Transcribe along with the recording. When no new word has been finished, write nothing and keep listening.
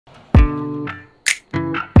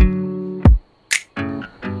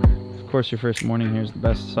course, your first morning here is the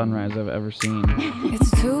best sunrise I've ever seen.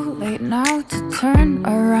 It's too late now to turn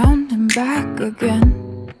around and back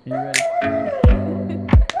again. Are you ready?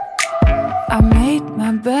 I made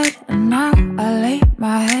my bed and now I lay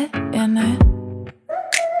my head in it.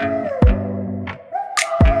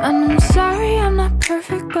 And I'm sorry I'm not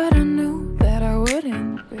perfect, but I knew that I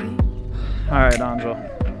wouldn't be. All right, Angel.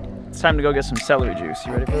 It's time to go get some celery juice.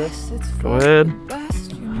 You ready for this? Go ahead.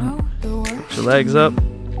 Put your legs up.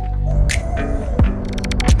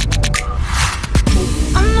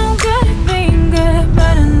 I'm no good at being good,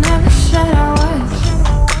 but I never said I was.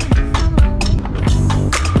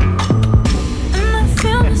 And I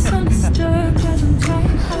feel misunderstood 'cause I'm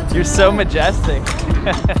trying hard to. You're so majestic.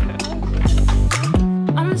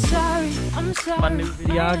 I'm sorry, I'm sorry. My new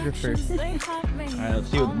videographer. All right, let's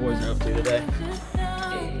see what the boys are up to today.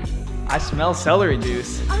 I smell celery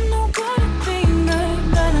juice. I'm no good at being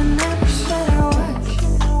good, but I never said I was.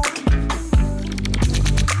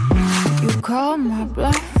 You call my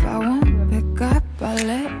bluff, I won't pick up, I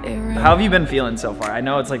let it ring. How have you been feeling so far? I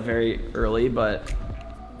know it's like very early, but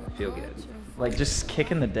I feel good. Like just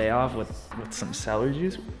kicking the day off with some celery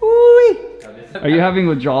juice. Woo-wee. Are you having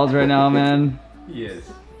withdrawals right now, man? He is.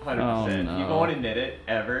 100%. Oh, no. He won't admit it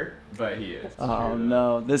ever, but he is. Oh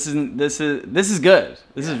no, this is good.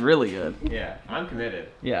 This is really good. Yeah, I'm committed.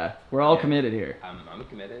 Yeah, we're all committed here. I'm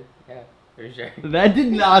committed. Yeah, for sure. That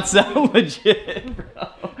did not sound legit, bro.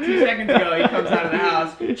 2 seconds ago, he comes out of the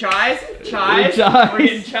house. Chives? Chives? Chives. We're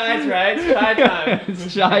getting chives, right? It's chai time.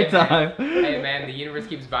 It's chai time. Hey man, the universe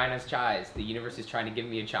keeps buying us chais. The universe is trying to give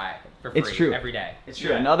me a chai for free. It's true. Every day. It's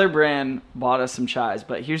true. Another brand bought us some chais,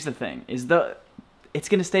 but here's the thing: it's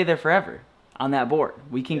gonna stay there forever on that board.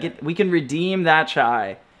 We can redeem that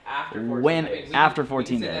chai After 14 we can say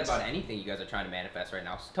days. that about anything you guys are trying to manifest right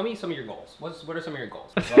now. So tell me some of your goals. What are some of your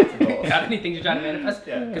goals? Lots of goals. Got any things you're trying to manifest?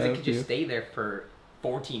 Yeah. Because it could just stay there for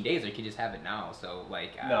 14 days, or you could just have it now. So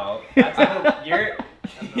like. No, that's you're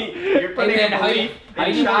putting then a how belief you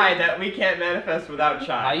in do- chai that we can't manifest without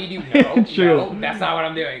chai. How you do no, True. no, that's not what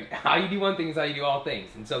I'm doing. How you do one thing is how you do all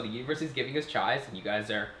things. And so the universe is giving us chais, and you guys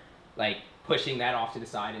are like pushing that off to the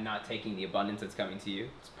side and not taking the abundance that's coming to you.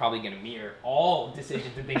 It's probably going to mirror all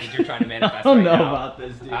decisions and things that you're trying to manifest I don't right know now. about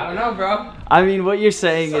this, dude. I don't know, bro. I mean, what you're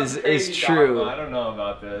saying Some is crazy true. dogma. I don't know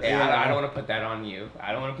about this. Yeah, I don't want to put that on you.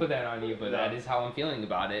 I don't want to put that on you, but that is how I'm feeling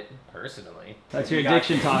about it personally. That's your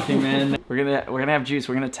addiction talking, man. We're gonna have juice.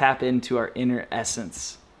 We're gonna tap into our inner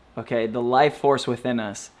essence. Okay, the life force within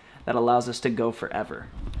us that allows us to go forever.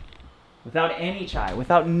 Without any chai,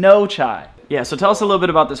 without no chai. Yeah, so tell us a little bit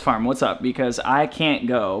about this farm. What's up? Because I can't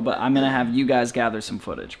go, but I'm gonna have you guys gather some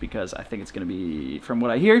footage because I think it's gonna be, from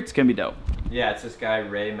what I hear, it's gonna be dope. Yeah, it's this guy,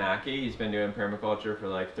 Ray Mackey. He's been doing permaculture for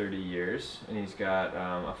like 30 years, and he's got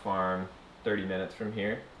a farm 30 minutes from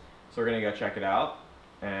here. So we're gonna go check it out.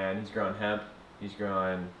 And he's growing hemp, he's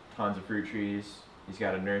growing tons of fruit trees, he's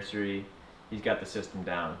got a nursery, he's got the system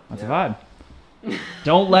down. That's a vibe.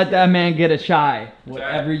 Don't let that man get a chai,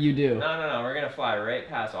 whatever you do. No, we're gonna fly right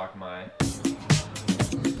past Akamai.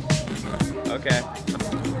 Okay.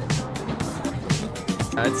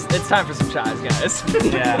 It's time for some chais, guys.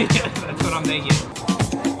 Yeah. That's what I'm thinking.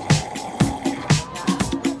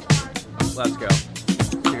 Let's go.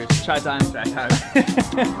 Cheers. Chai time. Chai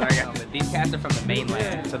time. But these cats are from the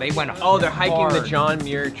mainland, so they went Oh, they're hiking the hard. John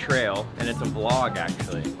Muir Trail, and it's a vlog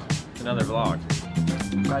actually. It's another vlog.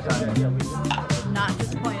 Chai time. Not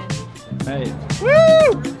disappointed. Hey.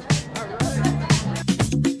 Woo!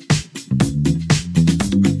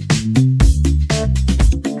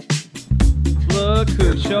 Look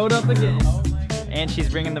who showed up again. And she's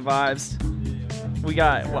bringing the vibes. We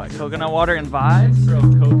got, what, coconut water and vibes? Bro,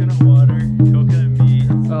 coconut water, coconut meat.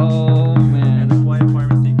 Oh, man. And the Quiet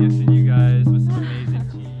Pharmacy gifted you guys with some amazing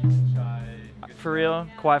tea, chai. For real,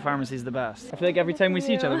 Quiet Pharmacy's the best. I feel like every time we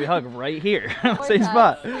see each other, we hug right here. Same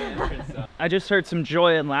spot. I just heard some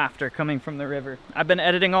joy and laughter coming from the river. I've been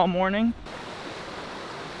editing all morning.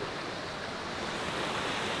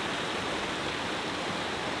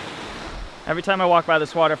 Every time I walk by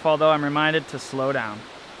this waterfall, though, I'm reminded to slow down.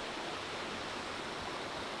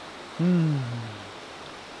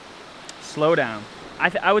 Slow down.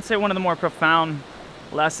 I would say one of the more profound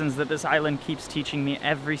lessons that this island keeps teaching me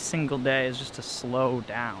every single day is just to slow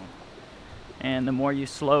down. And the more you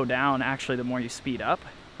slow down, actually, the more you speed up.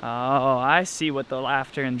 Oh, I see what the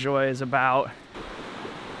laughter and joy is about.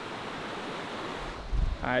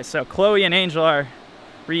 All right, so Chloe and Angel are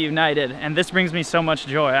reunited, and this brings me so much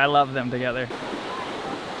joy. I love them together.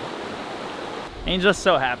 Angel's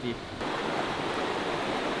so happy.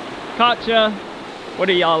 Katja, What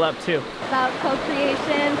are y'all up to? About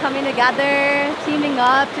co-creation, coming together, teaming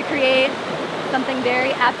up to create something very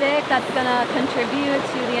epic that's gonna contribute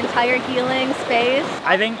to the entire healing space.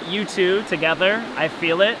 I think you two together, I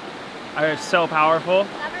feel it, are so powerful.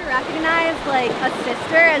 I've never recognized like a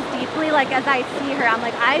sister as deeply like as I see her. I'm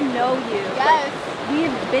like, I know you. Yes.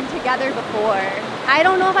 We've been together before. I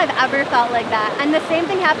don't know if I've ever felt like that. And the same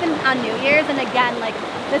thing happened on New Year's, and again, like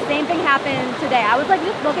the same thing happened today. I was like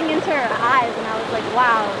just looking into her eyes and I was like,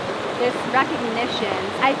 wow, this recognition.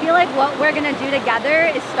 I feel like what we're gonna do together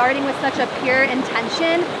is starting with such a pure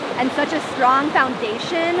intention and such a strong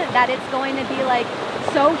foundation that it's going to be like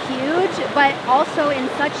so huge, but also in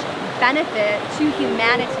such benefit to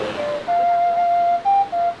humanity.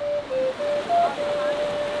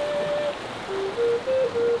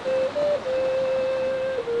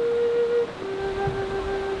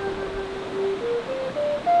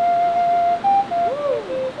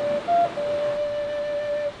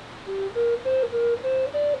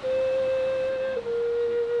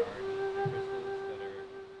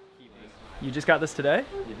 You just got this today?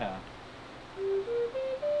 Yeah.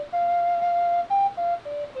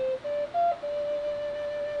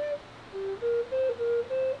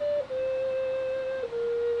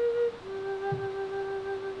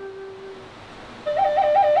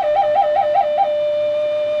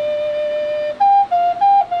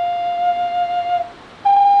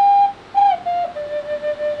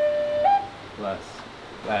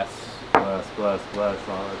 Bless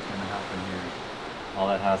all that's gonna happen here. All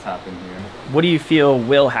that has happened here. What do you feel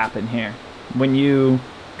will happen here? When you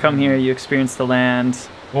come here, you experience the land.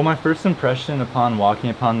 Well, my first impression upon walking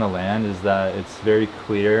upon the land is that it's very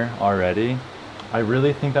clear already. I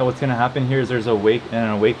really think that what's going to happen here is there's an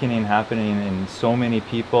awakening happening in so many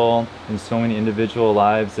people, in so many individual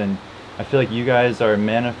lives, and I feel like you guys are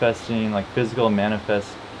manifesting, like physical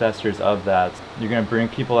manifestors of that. You're going to bring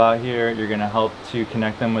people out here, you're going to help to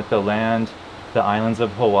connect them with the land. The islands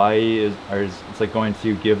of Hawaii it's like going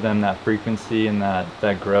to give them that frequency and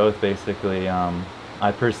that growth basically.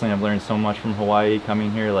 I personally have learned so much from Hawaii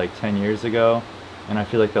coming here like 10 years ago, and I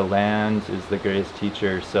feel like the land is the greatest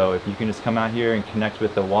teacher. So if you can just come out here and connect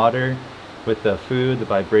with the water, with the food, the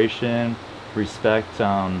vibration, respect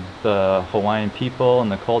the Hawaiian people and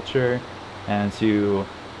the culture, and to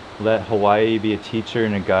let Hawaii be a teacher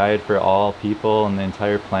and a guide for all people and the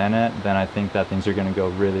entire planet, then I think that things are going to go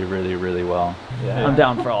really, really, really well. Yeah. I'm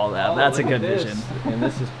down for all that. That's a Look good at this. vision. And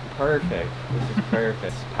this is perfect. This is perfect.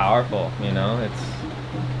 It's powerful, you know?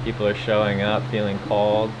 People are showing up, feeling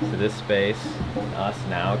called to this space. Us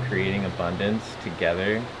now creating abundance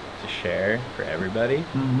together to share for everybody.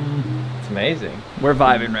 It's amazing. We're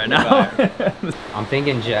vibing right now. I'm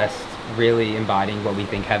thinking just really embodying what we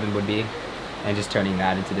think heaven would be and just turning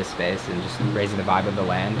that into this space and just raising the vibe of the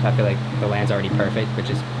land. I feel like the land's already perfect, but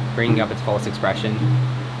just bringing up its fullest expression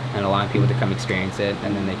and allowing people to come experience it,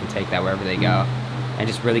 and then they can take that wherever they go. And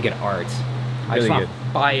just really good art. I Really just want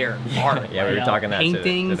good. fire art. Yeah, we were talking that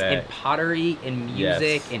Paintings today. and pottery and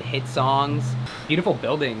music Yes. and hit songs. Beautiful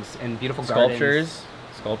buildings and beautiful gardens.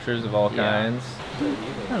 Sculptures of all Yeah. kinds.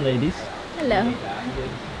 Hi, ladies. Hello.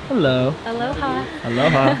 Hello. Aloha.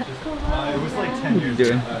 Aloha. It was like 10 years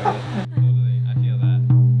doing? ago. I feel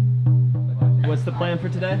that. What's the plan for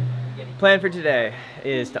today? Plan for today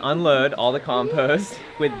is to unload all the compost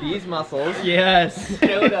with these muscles Yes.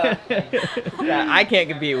 that I can't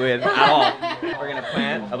compete with at all. We're gonna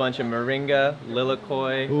plant a bunch of moringa,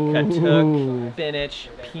 lilikoi, katuk, spinach,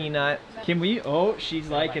 peanut. Can we? Oh, she's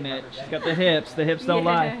liking it. She's got the hips. The hips don't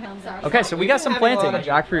lie. Okay, so we got some We've been having planting.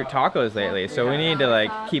 a lot of jackfruit tacos lately, so we need to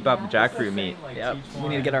like keep up the jackfruit meat. Yep. We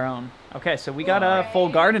need to get our own. Okay, so we got a full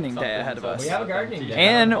gardening day ahead of us. We have a gardening day.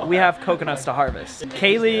 And we have coconuts to harvest.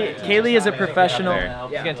 Kaylee is a professional.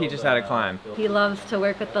 He's gonna teach us how to climb. He loves to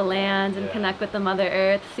work with the land and connect with the Mother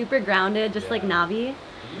Earth. Super grounded, just like Navi.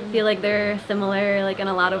 I feel like they're similar, like in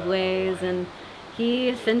a lot of ways. And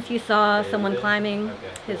since he saw someone climbing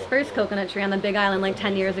his first coconut tree on the Big Island like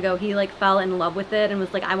 10 years ago, he like fell in love with it and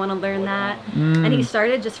was like, I want to learn that. And he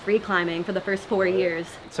started just free climbing for the first 4 years.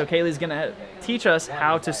 So Kaylee's gonna teach us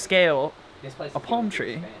how to scale a palm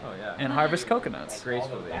tree Oh yeah. and harvest coconuts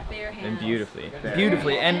Gracefully and beautifully.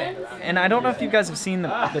 beautifully. And I don't know if you guys have seen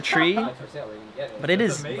the tree, but it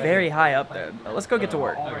is very high up there. Let's go get to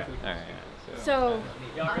work. All right. So,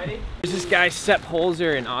 There's this guy Sepp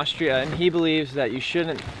Holzer in Austria, and he believes that you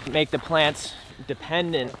shouldn't make the plants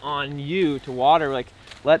dependent on you to water. Like,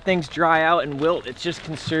 let things dry out and wilt. It's just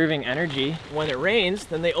conserving energy. When it rains,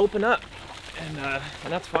 then they open up, and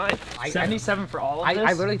that's fine. 77 for all of this?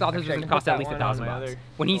 I literally thought this was Actually, I gonna can cost put at that least one on my $1,000. other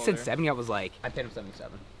When he said folder. 70, I was like, I paid him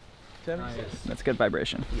 77. That's good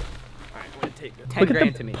vibration. I'm gonna take 10 Look grand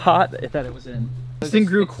at to the me. pot that it was in. This thing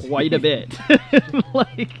grew quite a bit.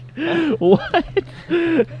 Like, what?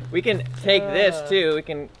 We can take this too. We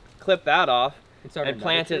can clip that off start and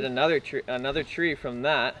planted another tree from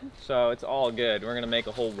that. So it's all good. We're gonna make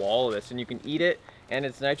a whole wall of this, and you can eat it. And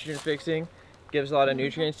it's nitrogen fixing. Gives a lot of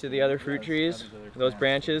nutrients to the other fruit trees. Those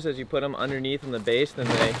branches, as you put them underneath in the base, then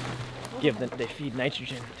they feed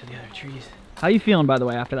nitrogen to the other trees. How you feeling, by the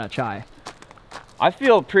way, after that chai? I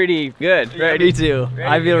feel pretty good. Ready? Me too.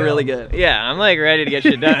 I feel really good. Yeah, I'm like ready to get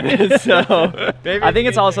shit done. So I think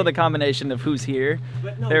it's also the combination of who's here.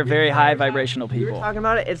 They're very high vibrational We were people. talking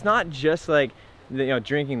about it. It's not just like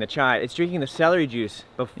drinking the chai. It's drinking the celery juice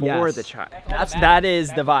before Yes. the chai. That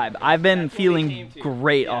is the vibe. I've been feeling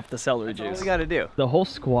great off the celery That's all juice. we gotta do. The whole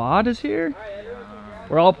squad is here.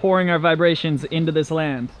 We're all pouring our vibrations into this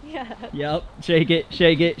land. Yeah. Yep. Shake it,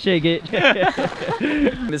 shake it, shake it.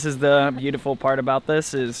 This is the beautiful part about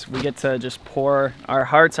this is we get to just pour our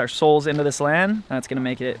hearts, our souls into this land. That's gonna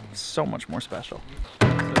make it so much more special.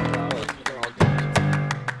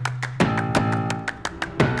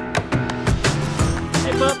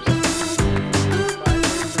 Hey, pups.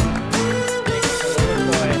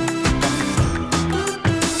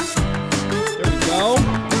 There we go.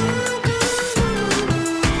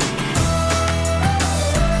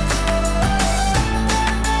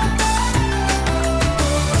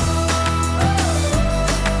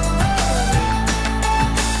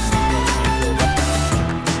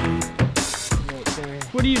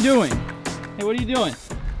 What are you doing? Hey, what are you doing?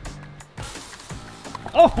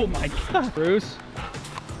 Oh my God, Bruce.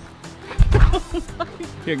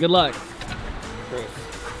 Here, good luck. Bruce.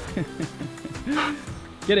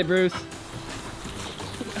 Get it, Bruce.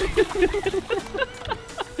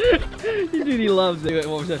 Dude, he loves it.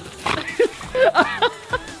 What was that?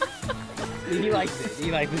 He likes it.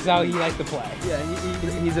 This is how he likes to play. Yeah,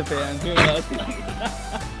 he's a fan.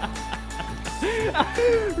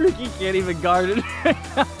 Ricky can't even guard it.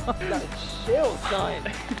 Gotta chill, son.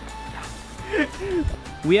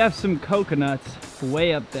 We have some coconuts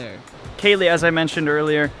way up there. Kaylee, as I mentioned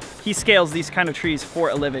earlier, he scales these kind of trees for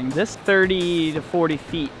a living. This 30 to 40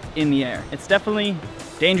 feet in the air. It's definitely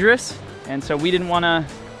dangerous, and so we didn't want to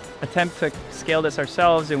attempt to scale this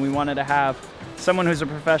ourselves, and we wanted to have someone who's a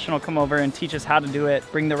professional come over and teach us how to do it,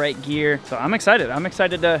 bring the right gear. So I'm excited. I'm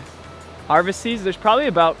excited to harvest these. There's probably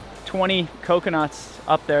about 20 coconuts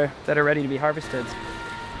up there that are ready to be harvested.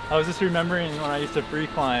 I was just remembering when I used to free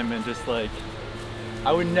climb and just like,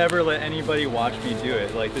 I would never let anybody watch me do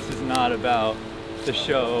it. Like, this is not about the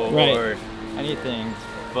show or anything,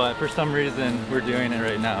 but for some reason we're doing it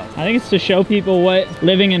right now. I think it's to show people what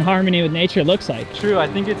living in harmony with nature looks like. True, I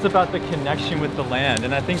think it's about the connection with the land,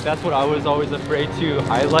 and I think that's what I was always afraid to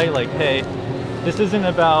highlight, like, hey, this isn't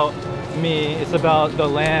about me, it's about the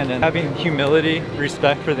land, and having humility,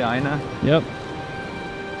 respect for the Aina. Yep.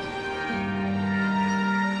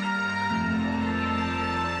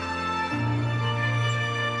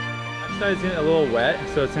 It's getting a little wet,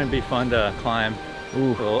 so it's gonna be fun to climb.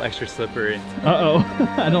 Ooh, a little extra slippery. Uh-oh,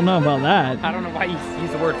 I don't know about that. I don't know why you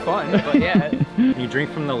use the word fun, but yeah. You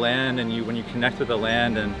drink from the land, and when you connect with the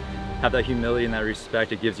land and have that humility and that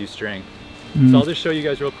respect, it gives you strength. So I'll just show you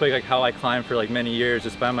guys real quick like how I climbed for like many years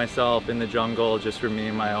just by myself in the jungle, just for me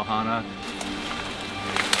and my ohana.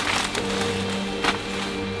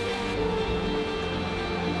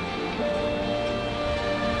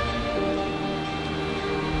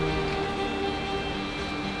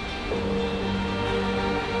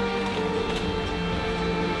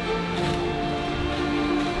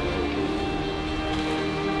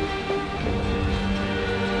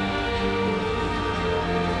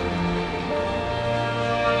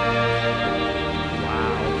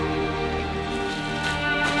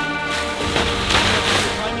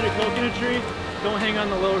 Coconut tree, don't hang on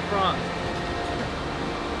the lower fronds.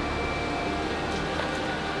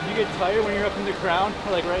 If you get tired when you're up in the crown,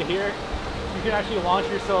 like right here, you can actually launch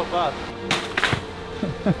yourself up.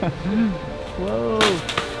 Whoa.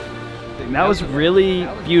 That was really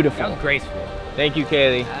beautiful. That was graceful. Thank you,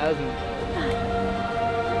 Kaylee.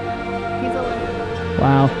 He's a little.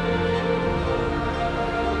 Wow.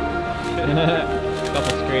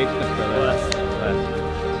 Couple scrapes just for that.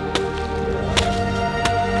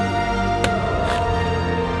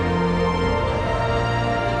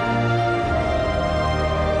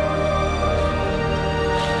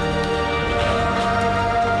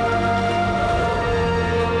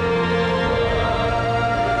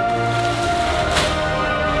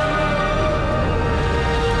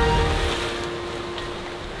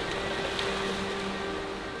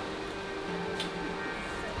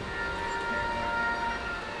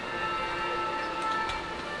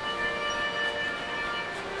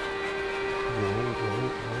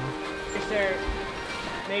 start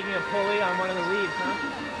making a pulley on one of the leaves, huh?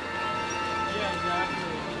 Yeah, exactly.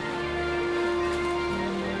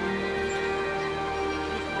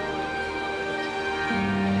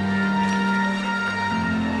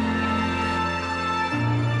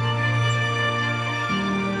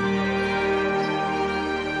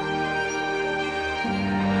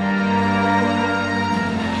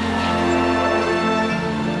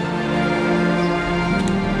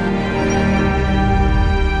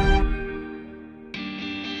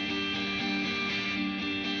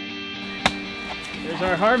 There's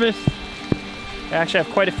our harvest. I actually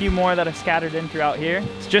have quite a few more that I've scattered in throughout here.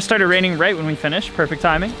 It's just started raining right when we finished. Perfect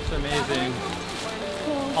timing. It's amazing.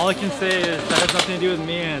 All I can say is that has nothing to do with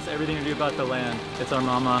me and it's everything to do about the land. It's our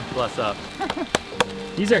mama, bless up.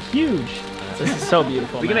 These are huge. This is so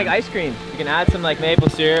beautiful. We can make ice cream. We can add some like maple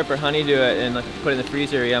syrup or honey to it and like, put it in the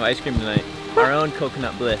freezer. We have ice cream tonight. Our own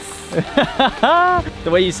coconut bliss. The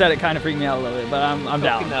way you said it kind of freaked me out a little bit, but I'm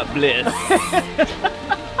down. Coconut bliss.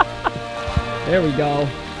 There we go.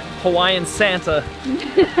 Hawaiian Santa.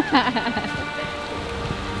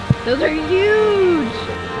 Those are huge.